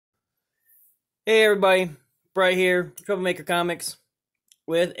Hey everybody, Bright here, Troublemaker Comics,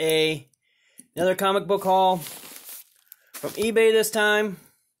 with another comic book haul from eBay this time,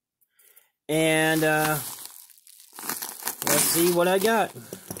 and let's see what I got.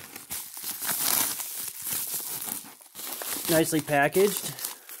 Nicely packaged,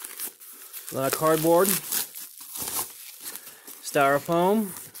 a lot of cardboard, styrofoam,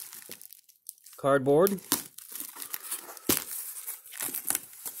 cardboard.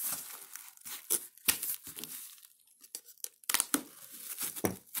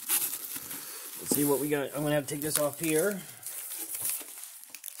 Let's see what we got. I'm gonna have to take this off here.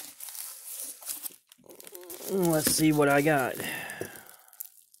 Let's see what I got.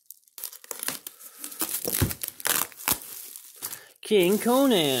 King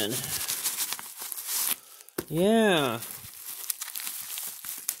Conan. Yeah.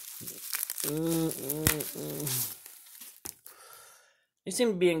 They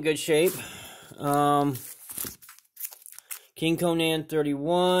seem to be in good shape. King Conan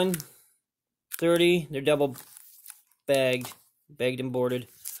 31. 30, they're double bagged and boarded.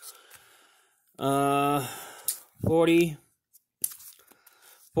 40,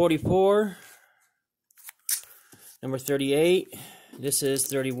 44, number 38, this is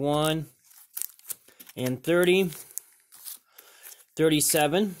 31, and 30,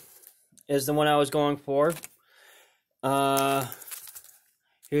 37 is the one I was going for.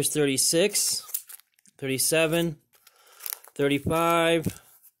 Here's 36, 37, 35,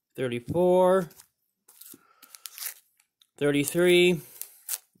 34, 33,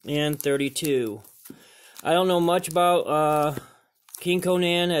 and 32. I don't know much about King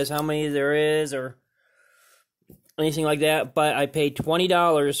Conan as how many there is or anything like that, but I paid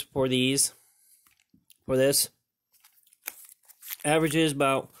 $20 for these, for this. Averages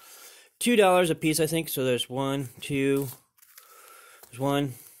about $2 a piece, I think. So there's 1, 2,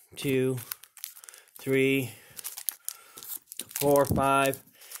 3, 4, 5,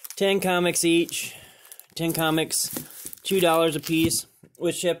 10 comics each. 10 comics, $2 a piece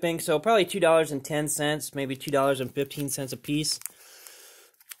with shipping. So probably $2.10, maybe $2.15 a piece,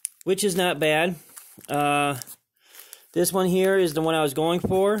 which is not bad. This one here is the one I was going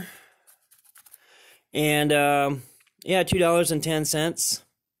for. And yeah, $2.10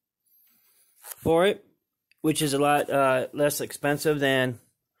 for it, which is a lot less expensive than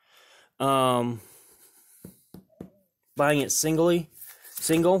buying it single.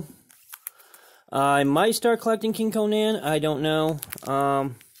 I might start collecting King Conan. I don't know.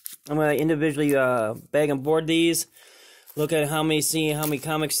 I'm gonna individually bag and board these, look at see how many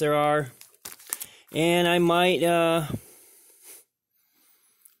comics there are, and I might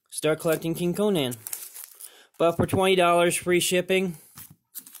start collecting King Conan. But for $20 free shipping,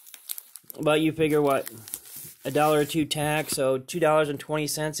 about you figure what, $1 or $2 tax, so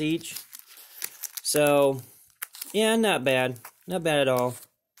 $2.20 each. So yeah, not bad at all.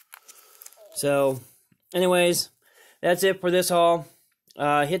 So, anyways, that's it for this haul.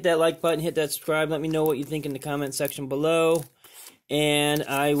 Hit that like button, hit that subscribe. Let me know what you think in the comment section below. And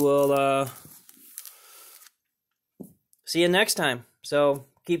I will see you next time. So,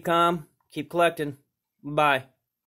 keep calm, keep collecting. Bye.